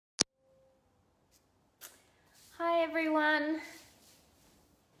Hi everyone.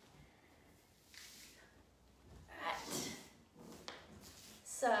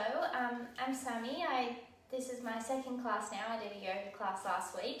 So I'm Sammi. This is my second class now. I did a yoga class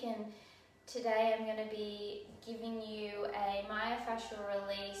last week, and today I'm going to be giving you a myofascial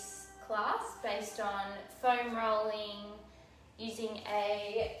release class based on foam rolling, using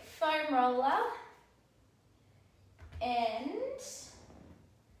a foam roller and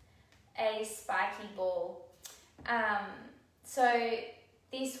a spiky ball. So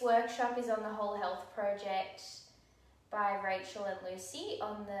this workshop is on the Whole Health Project by Rachel and Lucy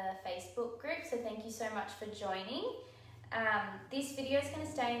on the Facebook group, so thank you so much for joining. This video is going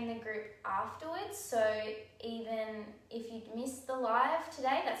to stay in the group afterwards, so even if you missed the live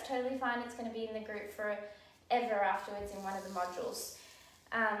today, that's totally fine. It's going to be in the group forever afterwards in one of the modules.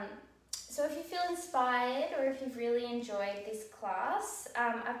 So if you feel inspired or if you've really enjoyed this class,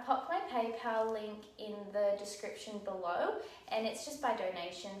 I've popped my PayPal link in the description below, and it's just by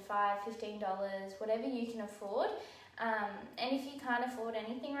donation, $5, $15, whatever you can afford. And if you can't afford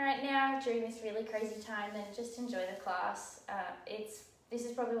anything right now during this really crazy time, then just enjoy the class. This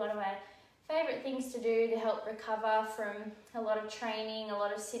is probably one of my favourite things to do to help recover from a lot of training, a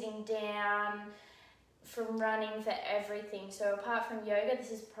lot of sitting down, from running, for everything. So apart from yoga,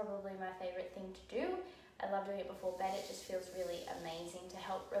 this is probably my favourite thing to do. I love doing it before bed. It just feels really amazing to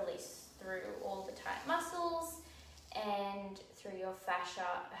help release through all the tight muscles and through your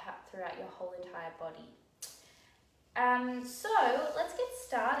fascia throughout your whole entire body. So let's get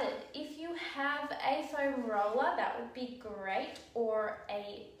started. If you have a foam roller, that would be great, or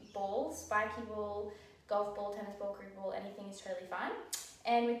a ball, spiky ball, golf ball, tennis ball, cricket ball, anything is totally fine.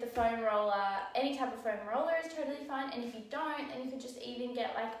 And with the foam roller, any type of foam roller is totally fine. And if you don't, then you could just even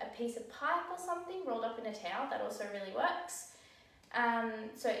get like a piece of pipe or something rolled up in a towel. That also really works.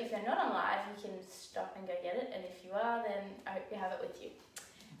 So if you're not on live, you can stop and go get it. And if you are, then I hope you have it with you.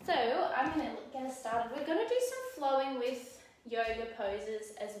 So I'm going to get us started. We're going to do some flowing with yoga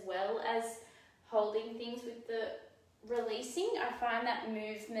poses as well as holding things with the releasing. I find that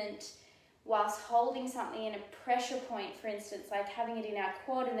movement whilst holding something in a pressure point, for instance, like having it in our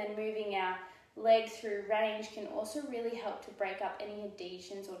quad and then moving our leg through range, can also really help to break up any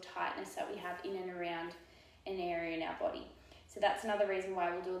adhesions or tightness that we have in and around an area in our body. So that's another reason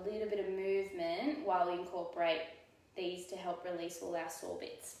why we'll do a little bit of movement while we incorporate these to help release all our sore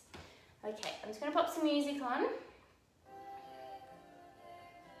bits. Okay, I'm just going to pop some music on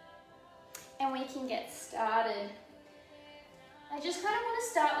and we can get started. I just kind of want to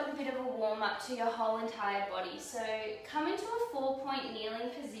start with a bit of a warm up to your whole entire body. So come into a 4-point kneeling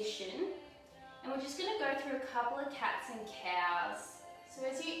position, and we're just going to go through a couple of cats and cows. So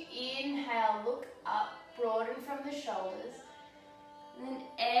as you inhale, look up, broaden from the shoulders, and then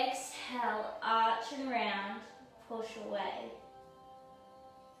exhale, arch and round, push away.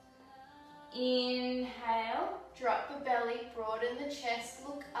 Inhale, drop the belly, broaden the chest,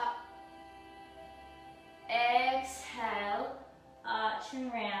 look up. Exhale, arch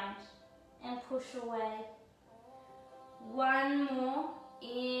and round, and push away. One more.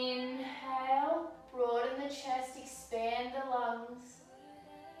 Inhale, broaden the chest, expand the lungs.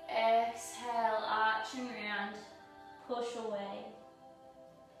 Exhale, arch and round, push away.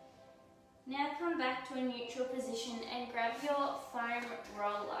 Now come back to a neutral position and grab your foam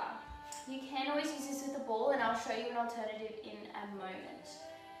roller. You can always use this with a ball, and I'll show you an alternative in a moment.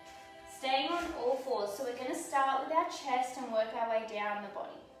 Staying on all fours, so we're going to start with our chest and work our way down the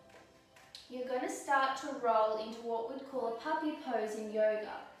body. You're going to start to roll into what we'd call a puppy pose in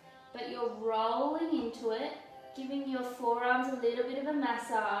yoga, but you're rolling into it, giving your forearms a little bit of a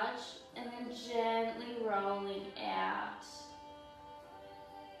massage, and then gently rolling out.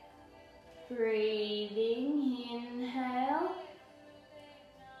 Breathing, inhale,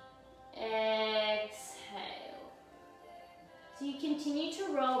 exhale. So you continue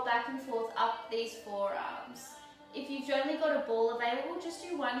to roll back and forth up these forearms. If you've only got a ball available, just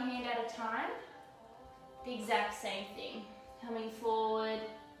do one hand at a time. The exact same thing. Coming forward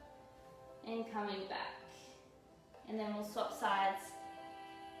and coming back. And then we'll swap sides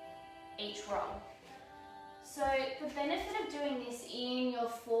each roll. So the benefit of doing this in your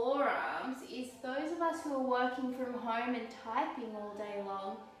forearms is those of us who are working from home and typing all day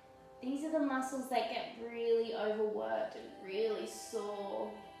long, these are the muscles that get really overworked and really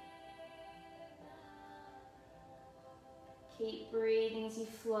sore. Keep breathing as you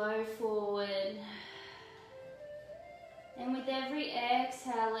flow forward. And with every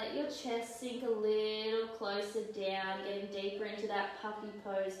exhale, let your chest sink a little closer down, getting deeper into that puppy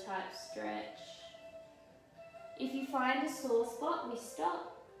pose type stretch. If you find a sore spot, we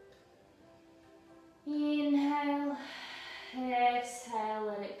stop. Inhale. Exhale,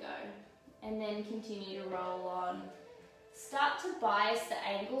 let it go. And then continue to roll on. Start to bias the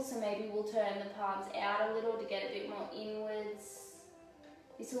ankle, so maybe we'll turn the palms out a little to get a bit more inwards.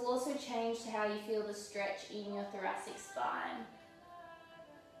 This will also change to how you feel the stretch in your thoracic spine.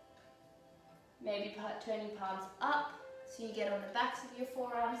 Maybe turning palms up, so you get on the backs of your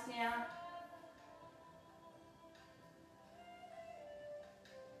forearms now.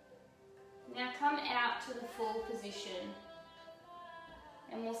 Now come out to the full position.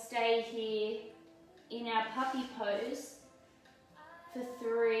 And we'll stay here in our puppy pose for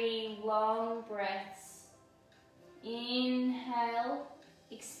 3 long breaths. Inhale,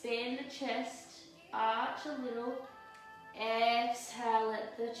 expand the chest, arch a little. Exhale,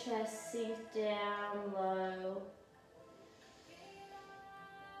 let the chest sink down low.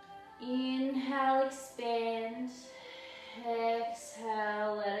 Inhale, expand.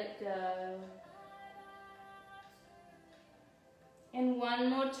 Exhale, let it go. And one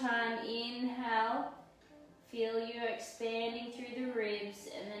more time, inhale. Feel you're expanding through the ribs,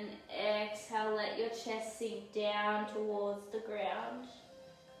 and then exhale, let your chest sink down towards the ground.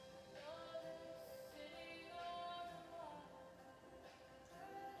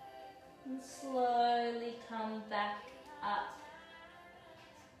 And slowly come back up.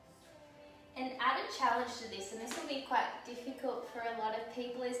 An added challenge to this, and this will be quite difficult for a lot of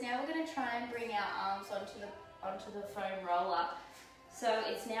people, is now we're going to try and bring our arms onto the foam roller. So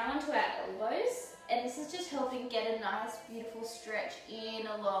it's now onto our elbows, and this is just helping get a nice beautiful stretch in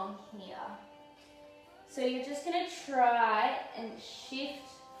along here. So you're just going to try and shift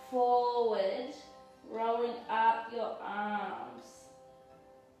forward, rolling up your arms.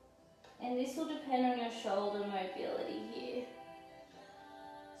 And this will depend on your shoulder mobility here.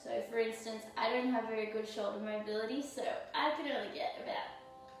 So for instance, I don't have very good shoulder mobility, so I can only get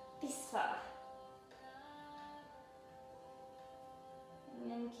about this far.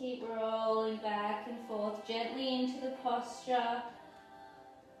 And then keep rolling back and forth gently into the posture.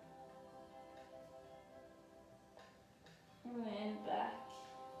 And then back.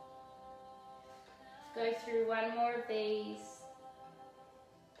 Let's go through one more of these.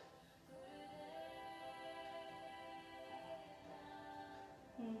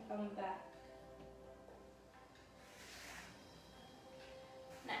 And come back.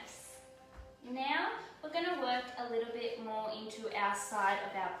 Nice. Now we're going to work a little bit more into our side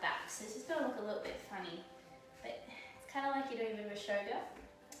of our back. So this is going to look a little bit funny, but it's kind of like you're doing a bit of a shoga.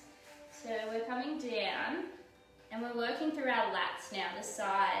 So we're coming down and we're working through our lats now, the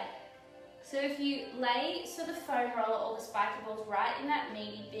side. So if you lay the foam roller or the spiky balls right in that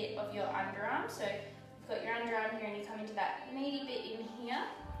meaty bit of your underarm, so you've got your underarm here and you come into that meaty bit in here.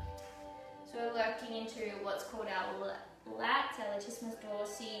 So we're working into what's called our lats, our latissimus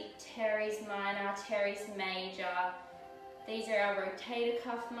dorsi, teres minor, teres major. These are our rotator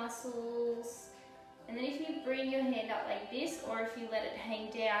cuff muscles. And then if you bring your hand up like this, or if you let it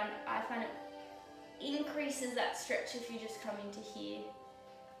hang down, I find it increases that stretch if you just come into here.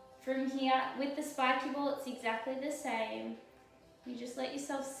 From here, with the spiky ball, it's exactly the same. You just let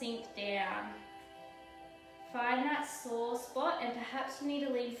yourself sink down. Find that sore spot, and perhaps you need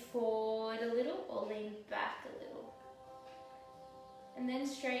to lean forward a little or lean back a little. And then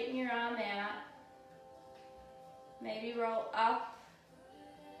straighten your arm out. Maybe roll up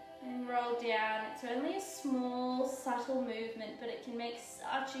and roll down. It's only a small, subtle movement, but it can make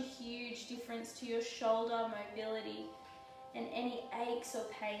such a huge difference to your shoulder mobility and any aches or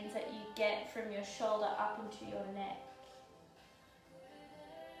pains that you get from your shoulder up into your neck.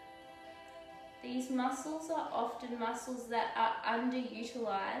 These muscles are often muscles that are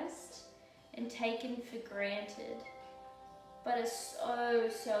underutilized and taken for granted, but are so,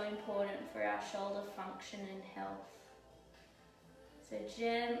 so important for our shoulder function and health. So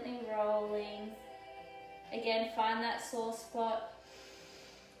gently rolling. Again, find that sore spot.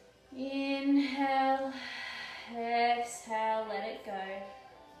 Inhale, exhale, let it go.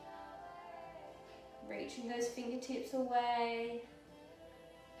 Reaching those fingertips away.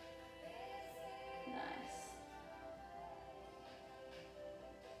 Nice.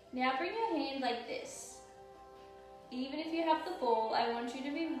 Now bring your hand like this. Even if you have the ball, I want you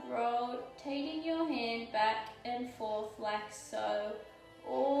to be rotating your hand back and forth like so.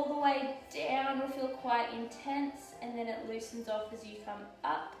 All the way down will feel quite intense, and then it loosens off as you come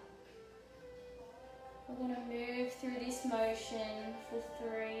up. We're going to move through this motion for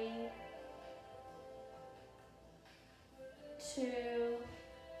 3, 2,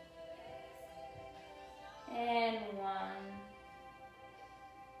 and 1.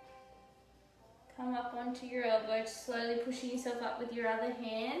 Come up onto your elbow, slowly pushing yourself up with your other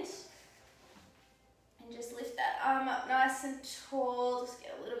hand. And And just lift that arm up nice and tall. Just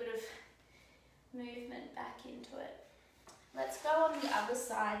get a little bit of movement back into it. Let's go on the other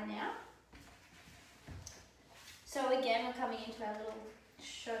side now. So again, we're coming into our little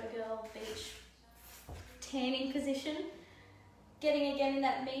showgirl beach tanning position. Getting again in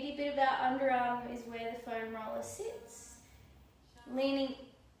that meaty bit of our underarm is where the foam roller sits. Leaning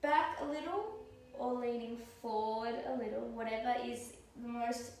back a little or leaning forward a little, whatever is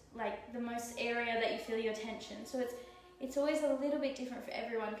the most area that you feel your tension. So it's always a little bit different for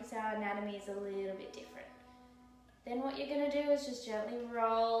everyone because our anatomy is a little bit different. Then what you're going to do is just gently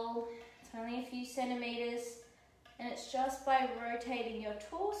roll. It's only a few centimeters, and it's just by rotating your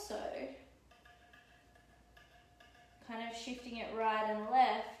torso, kind of shifting it right and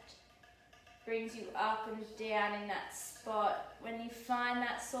left, brings you up and down in that spot. When you find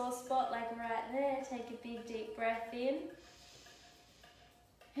that sore spot, like right there, take a big deep breath in.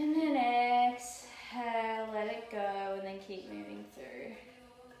 And then exhale, let it go, and then keep moving through.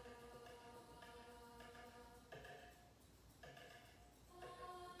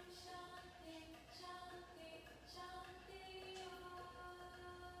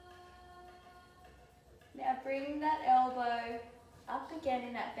 Now bring that elbow up again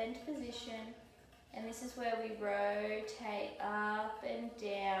in that bent position, and this is where we rotate up and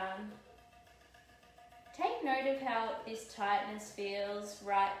down. Take note of how this tightness feels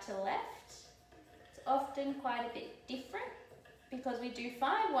right to left. It's often quite a bit different because we do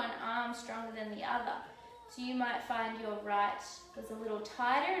find one arm stronger than the other. So you might find your right was a little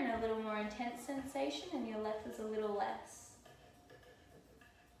tighter and a little more intense sensation, and your left was a little less.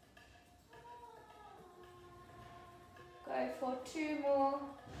 Go for 2 more.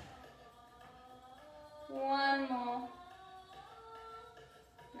 1 more.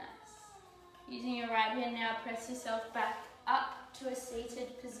 Nice. Using your right hand now, press yourself back up to a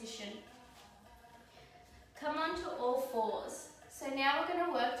seated position. Come onto all fours. So now we're going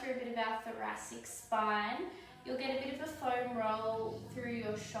to work through a bit of our thoracic spine. You'll get a bit of a foam roll through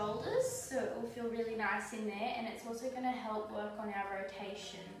your shoulders, so it will feel really nice in there, and it's also going to help work on our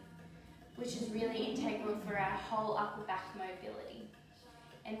rotation, which is really integral for our whole upper back mobility.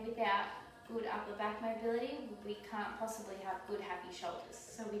 And without good upper back mobility, we can't possibly have good happy shoulders,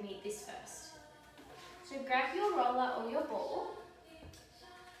 so we need this first. So grab your roller or your ball,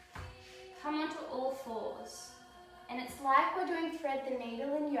 come onto all fours, and it's like we're doing thread the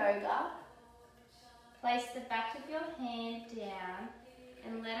needle in yoga. Place the back of your hand down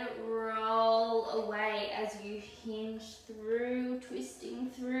and let it roll away as you hinge through, twisting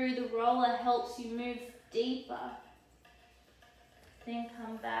through. The roller helps you move deeper. Then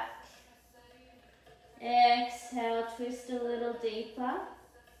come back. Exhale, twist a little deeper.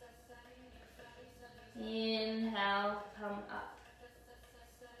 Inhale, come up.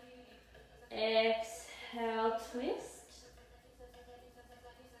 Exhale, twist.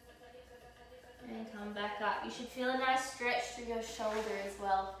 And come back up. You should feel a nice stretch through your shoulder as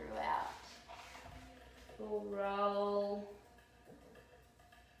well throughout. Full roll.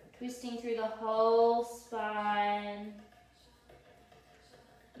 Twisting through the whole spine.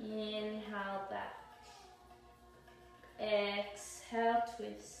 Inhale back. Exhale,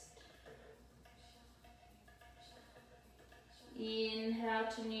 twist. Inhale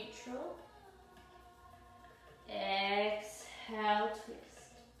to neutral. Exhale, twist.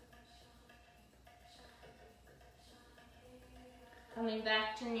 Coming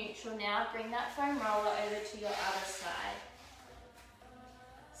back to neutral now, bring that foam roller over to your other side.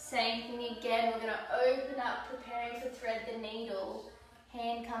 Same thing again, we're going to open up, preparing for thread the needle.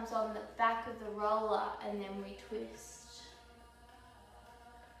 Hand comes on the back of the roller and then we twist.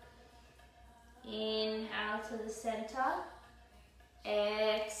 Inhale to the center.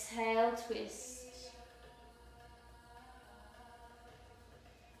 Exhale, twist.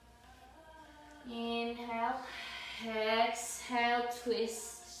 Inhale. Exhale,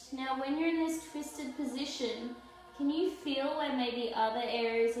 twist. Now when you're in this twisted position, can you feel where maybe other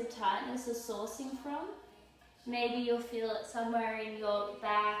areas of tightness are sourcing from? Maybe you'll feel it somewhere in your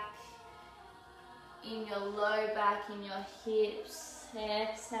back, in your low back, in your hips.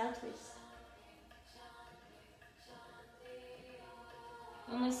 Exhale, twist.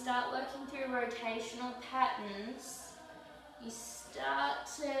 When we start working through rotational patterns, you start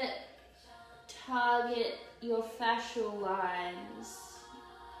to target your fascial lines,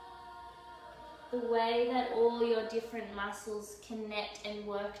 the way that all your different muscles connect and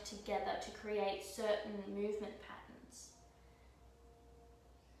work together to create certain movement patterns.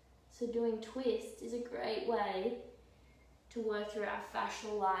 So doing twist is a great way to work through our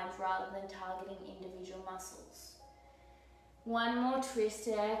fascial lines rather than targeting individual muscles. 1 more twist,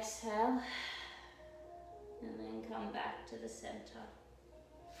 exhale. and then come back to the center.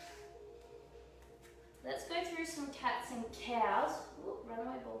 Let's go through some cats and cows. Ooh,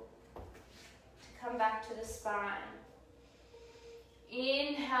 runaway ball. To come back to the spine.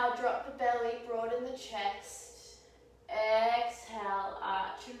 Inhale, drop the belly, broaden the chest. Exhale,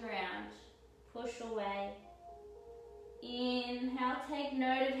 arch and round. Push away. Inhale, take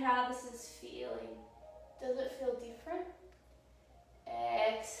note of how this is feeling. Does it feel different?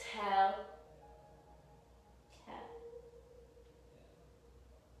 Exhale. Cat.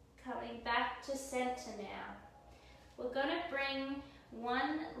 Coming back to center now. We're going to bring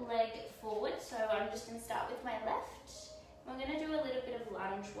one leg forward, so I'm just going to start with my left. We're going to do a little bit of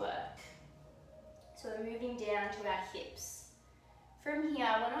lunge work. So we're moving down to our hips. From here,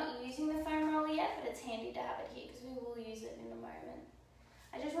 we're not using the foam roller yet, but it's handy to have it here because we will use it in a moment.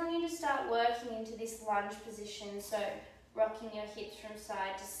 I just want you to start working into this lunge position, so rocking your hips from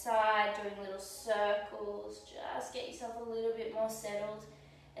side to side, doing little circles, just get yourself a little bit more settled,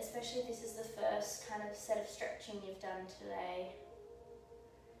 especially if this is the first kind of set of stretching you've done today.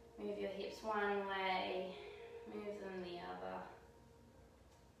 Move your hips one way, move them the other.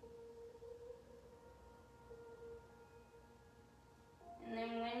 And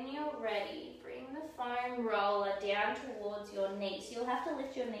then when you're ready, bring the foam roller down towards your knee. So you'll have to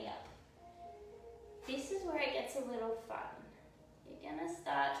lift your knee up. This is where it gets a little fun. You're gonna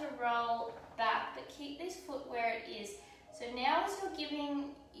start to roll back, but keep this foot where it is. So now as you're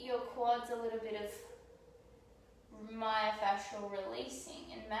giving your quads a little bit of myofascial releasing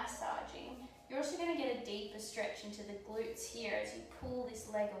and massaging, you're also gonna get a deeper stretch into the glutes here as you pull this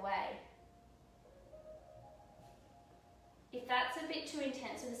leg away. If that's a bit too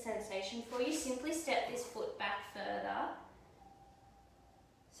intense of a sensation for you, simply step this foot back further.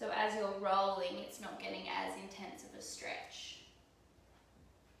 So as you're rolling, it's not getting as intense of a stretch.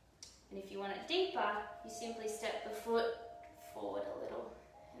 And if you want it deeper, you simply step the foot forward a little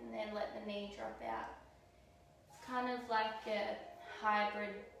and then let the knee drop out. It's kind of like a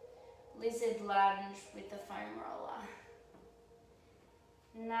hybrid lizard lunge with the foam roller.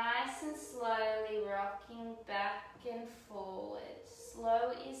 Nice and slowly rocking back and forward.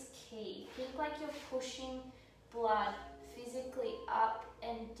 Slow is key. Think like you're pushing blood physically up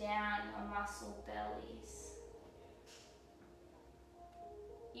and down your muscle bellies.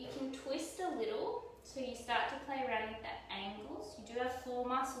 You can twist a little, so you start to play around with the angles. You do have 4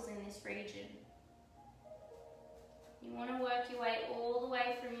 muscles in this region. You want to work your way all the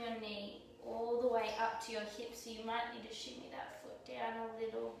way from your knee, all the way up to your hip, so you might need to shimmy that foot down a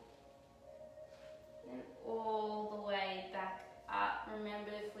little. Then all the way back up.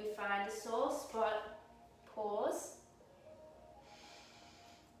 Remember, if we find a sore spot, pause.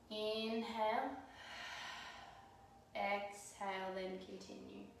 Inhale. Exhale, then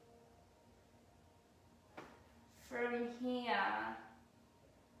continue. From here,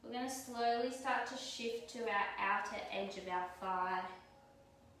 we're going to slowly start to shift to our outer edge of our thigh.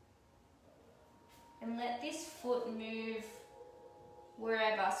 And let this foot move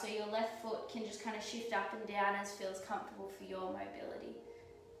wherever, so your left foot can just kind of shift up and down as feels comfortable for your mobility.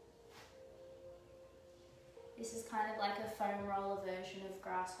 This is kind of like a foam roller version of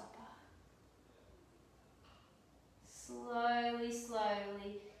grasshopper. Slowly,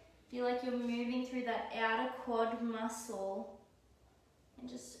 slowly, feel like you're moving through that outer quad muscle, and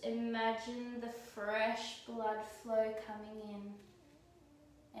just imagine the fresh blood flow coming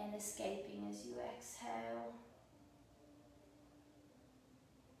in and escaping as you exhale.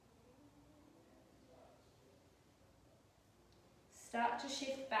 Start to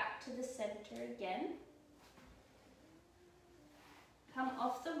shift back to the center again. Come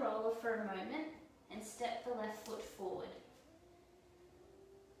off the roller for a moment and step the left foot forward.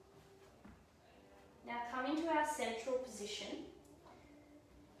 Now come into our central position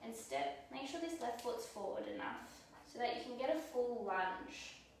and step, make sure this left foot's forward enough so that you can get a full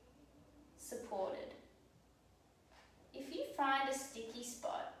lunge supported. If you find a sticky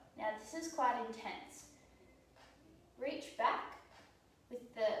spot, now this is quite intense, reach back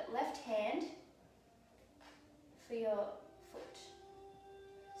with the left hand for your foot.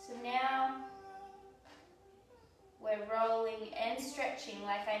 So now we're rolling and stretching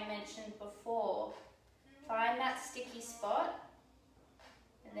like I mentioned before. Find that sticky spot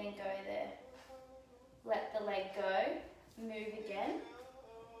and then go there. Let the leg go, move again.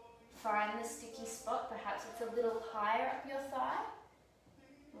 Find the sticky spot, perhaps it's a little higher up your thigh.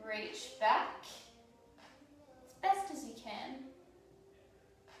 Reach back as best as you can.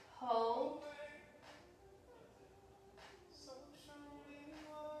 Hold.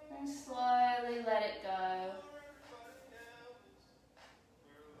 And slowly let it go.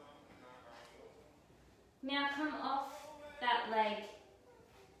 Now come off that leg.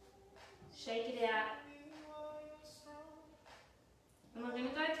 Shake it out. And we're going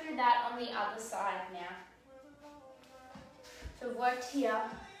to go through that on the other side now. So we've worked here,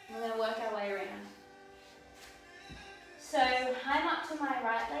 we're going to work our way around. So I'm up to my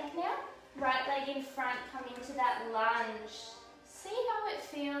right leg now. Right leg in front, come into that lunge. See how it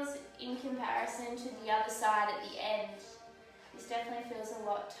feels in comparison to the other side at the end. This definitely feels a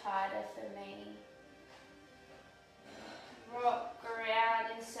lot tighter for me. Rock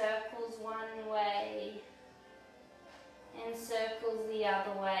around in circles one way and circles the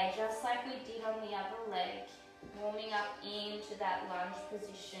other way, just like we did on the other leg, warming up into that lunge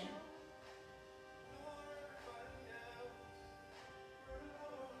position.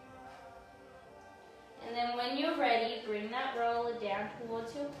 And then when you're ready, bring that roller down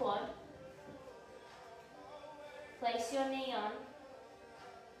towards your quad. Place your knee on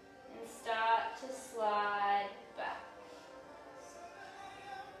and start to slide back.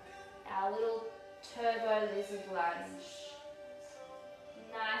 Our little turbo lizard lunge.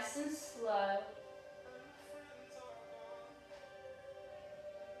 Nice and slow.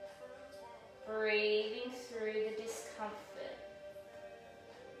 Breathing through the discomfort.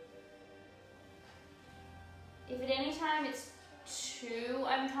 If at any time it's too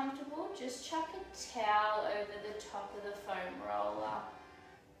uncomfortable, just chuck a towel over the top of the foam roller.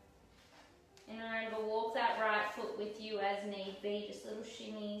 And remember, walk that right foot with you as need be, just little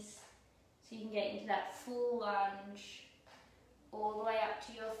shimmies, so you can get into that full lunge, all the way up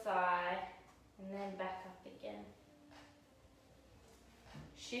to your thigh, and then back up again.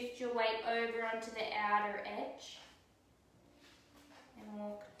 Shift your weight over onto the outer edge, and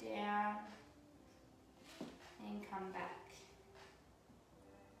walk down, and come back.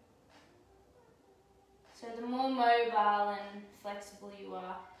 So the more mobile and flexible you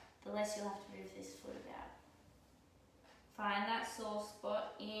are, the less you'll have to move this foot about. Find that sore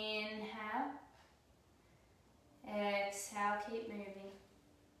spot. Inhale. Exhale, keep moving.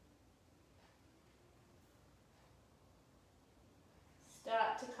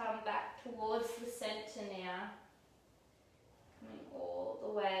 Start to come back towards the center now. Coming all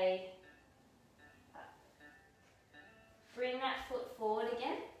the way up. Bring that foot forward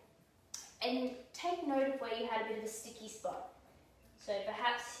again. And take note of where you had a bit of a sticky spot. So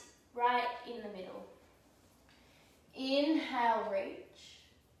perhaps right in the middle. Inhale, reach.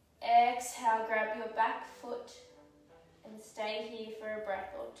 Exhale, grab your back foot and stay here for a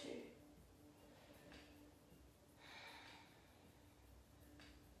breath or two.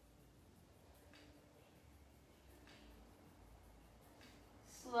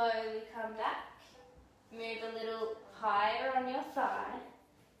 Slowly come back. Move a little higher on your thigh.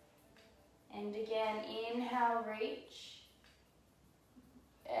 And again, inhale, reach.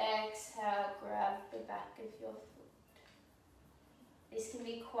 Exhale, grab the back of your foot. This can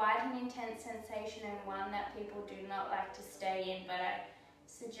be quite an intense sensation and one that people do not like to stay in, but I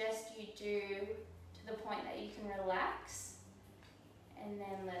suggest you do to the point that you can relax and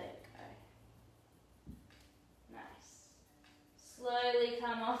then let it go. Nice. Slowly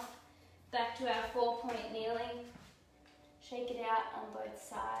come off back to our 4-point kneeling. Shake it out on both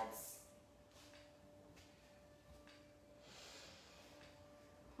sides.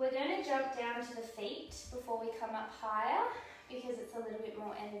 We're going to jump down to the feet before we come up higher because it's a little bit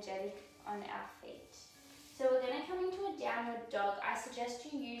more energetic on our feet. So we're going to come into a downward dog. I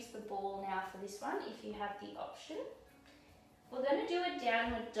suggest you use the ball now for this one if you have the option. We're going to do a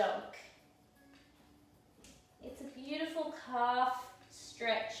downward dog. It's a beautiful calf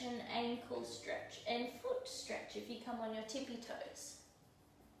stretch and ankle stretch and foot stretch if you come on your tippy toes.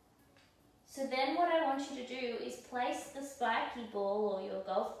 So then what I want you to do is place the spiky ball or your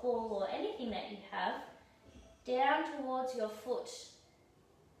golf ball or anything that you have down towards your foot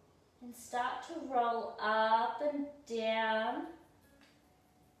and start to roll up and down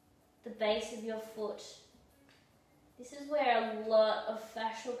the base of your foot. This is where a lot of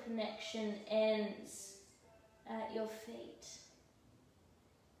fascial connection ends at your feet.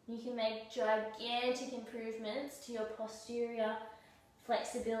 You can make gigantic improvements to your posterior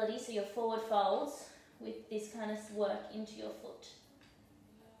flexibility, so your forward folds, with this kind of work into your foot.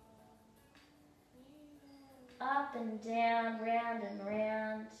 Up and down, round and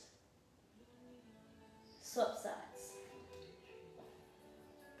round. Swap sides.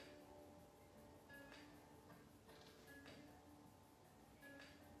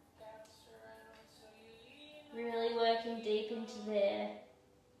 Really working deep into there.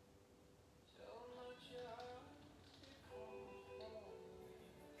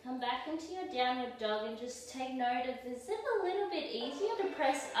 Come back into your downward dog and just take note of, is it a little bit easier to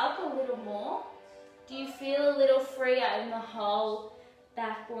press up a little more? Do you feel a little freer in the whole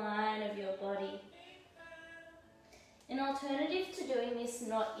back line of your body? An alternative to doing this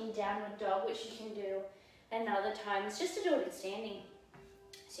not in downward dog, which you can do another time, is just to do it in standing.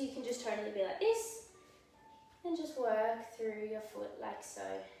 So you can just totally be like this and just work through your foot like so.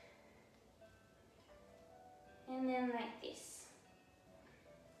 And then like this.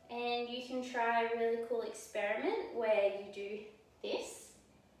 And you can try a really cool experiment where you do this.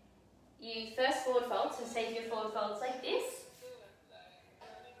 You first forward fold, so say your forward folds like this.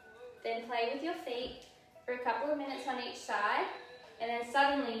 Then play with your feet for a couple of minutes on each side, and then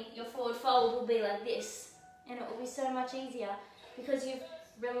suddenly your forward fold will be like this, and it will be so much easier because you've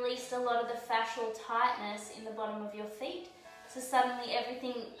released a lot of the fascial tightness in the bottom of your feet. So suddenly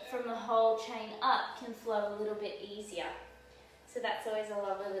everything from the whole chain up can flow a little bit easier. So that's always a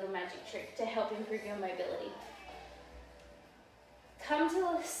lovely little magic trick to help improve your mobility. Come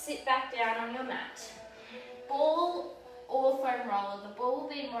to sit back down on your mat. Ball or foam roller. The ball will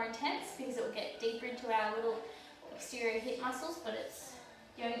be more intense because it will get deeper into our little exterior hip muscles, but it's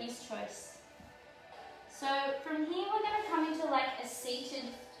yogi's choice. So from here we're going to come into like a seated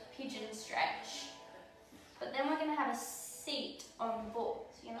pigeon stretch, but then we're going to have a seat on the ball.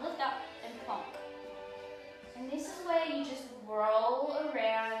 So you're going to lift up and plonk. And this is where you just roll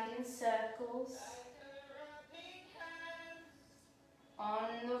around in circles on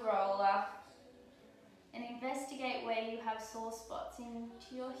the roller and investigate where you have sore spots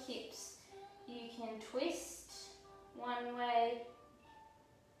into your hips. You can twist one way,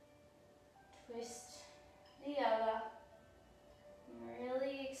 twist the other, and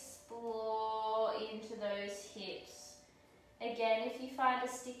really explore into those hips. Again, if you find a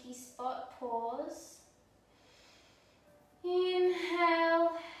sticky spot, pause.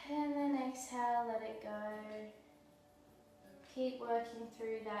 Inhale and then exhale, let it go. Keep working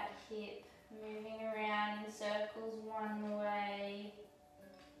through that hip, moving around in circles one way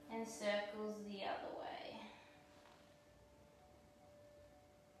and circles the other way.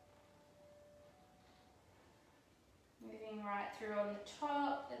 Moving right through on the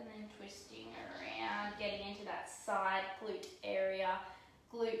top and then twisting around, getting into that side glute area,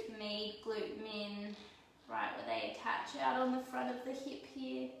 glute med, glute min, right where they attach out on the front of the hip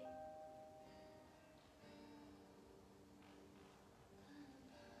here.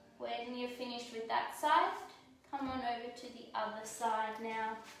 When you're finished with that side, come on over to the other side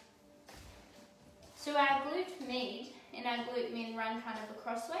now. So our glute med and our glute min run kind of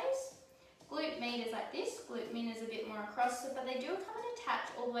acrossways. Glute med is like this, glute min is a bit more across, but they do come and attach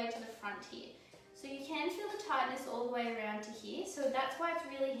all the way to the front here. So you can feel the tightness all the way around to here, so that's why it's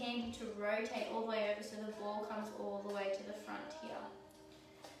really handy to rotate all the way over so the ball comes all the way to the front here.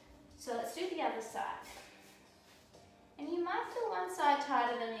 So let's do the other side. And you might feel one side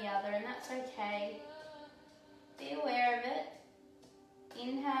tighter than the other, and that's okay. Be aware of it.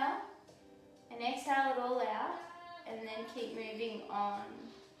 Inhale and exhale it all out, and then keep moving on.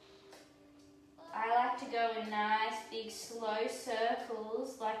 I like to go in nice big slow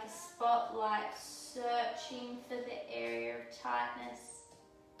circles like a spotlight, searching for the area of tightness.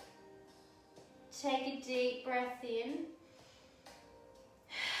 Take a deep breath in.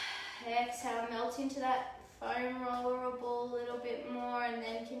 Exhale, melt into that foam roller or ball a little bit more, and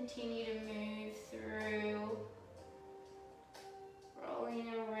then continue to move through,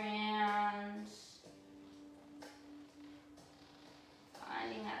 rolling around,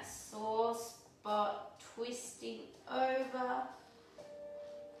 finding that sore spot, twisting over,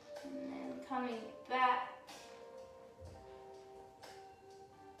 and then coming back.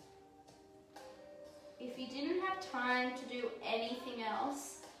 If you didn't have time to do anything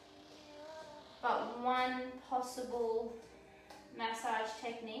else, but one possible massage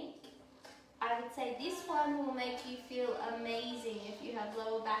technique, I would say this one will make you feel amazing if you have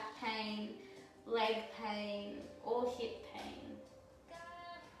lower back pain, leg pain, or hip pain.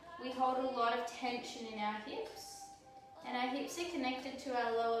 We hold a lot of tension in our hips, and our hips are connected to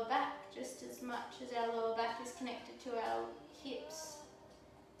our lower back just as much as our lower back is connected to our hips.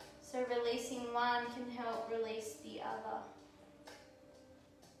 So releasing one can help release the other.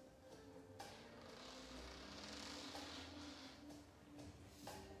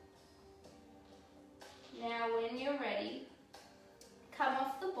 Now when you're ready, come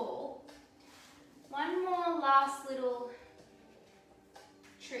off the ball. One more last little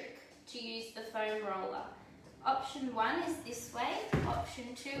trick to use the foam roller. Option 1 is this way,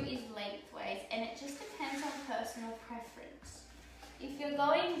 option 2 is lengthways, and it just depends on personal preference. If you're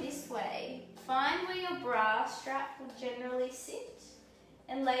going this way, find where your bra strap will generally sit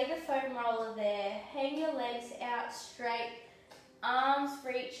and lay the foam roller there. Hang your legs out straight, arms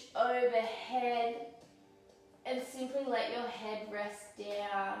reach overhead, And simply let your head rest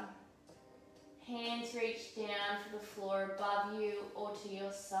down. Hands reach down to the floor above you or to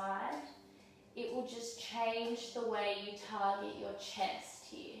your side. It will just change the way you target your chest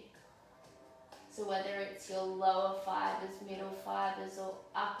here. So whether it's your lower fibers, middle fibers, or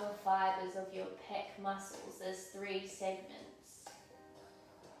upper fibers of your pec muscles, there's 3 segments.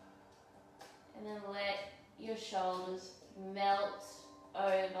 And then let your shoulders melt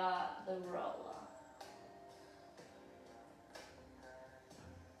over the roller.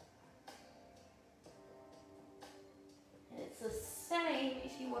 And it's the same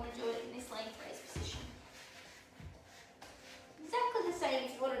if you want to do it in this lengthways position. Exactly the same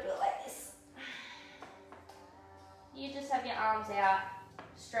if you want to do it like this. You just have your arms out,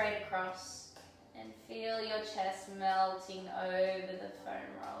 straight across, and feel your chest melting over the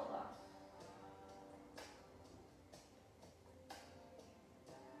foam roller.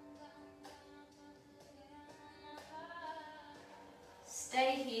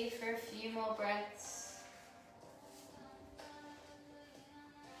 Stay here for a few more breaths.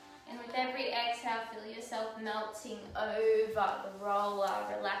 And with every exhale, feel yourself melting over the roller,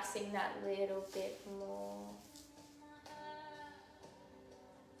 relaxing that little bit more.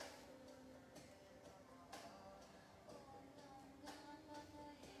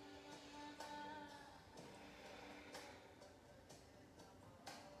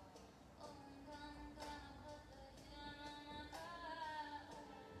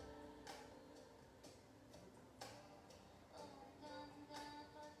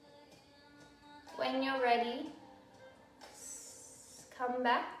 When you're ready, come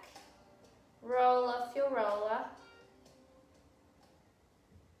back, roll off your roller,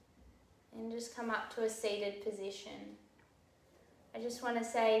 and just come up to a seated position. I just want to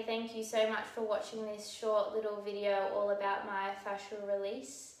say thank you so much for watching this short little video all about myofascial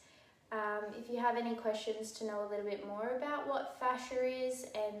release. If you have any questions to know a little bit more about what fascia is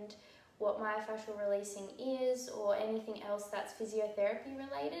and what myofascial releasing is, or anything else that's physiotherapy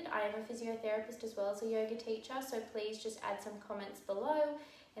related. I am a physiotherapist as well as a yoga teacher, so please just add some comments below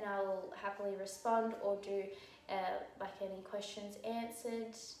and I will happily respond or do like any questions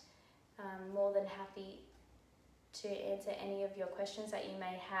answered. More than happy to answer any of your questions that you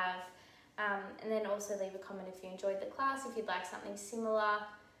may have. And then also leave a comment if you enjoyed the class, if you'd like something similar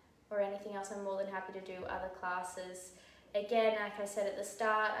or anything else. I'm more than happy to do other classes. Again, like I said at the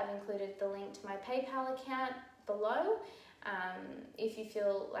start, I've included the link to my PayPal account below. If you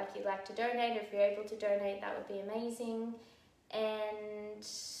feel like you'd like to donate, or if you're able to donate, that would be amazing. And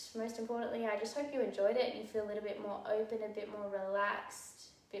most importantly, I just hope you enjoyed it and you feel a little bit more open, a bit more relaxed,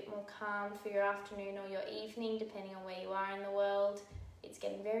 a bit more calm for your afternoon or your evening, depending on where you are in the world. It's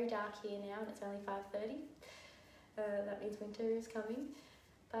getting very dark here now and it's only 5:30. That means winter is coming.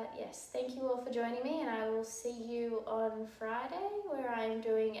 But yes, thank you all for joining me, and I will see you on Friday where I'm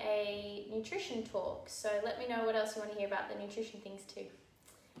doing a nutrition talk. So let me know what else you want to hear about the nutrition things too.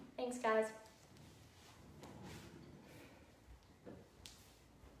 Thanks guys.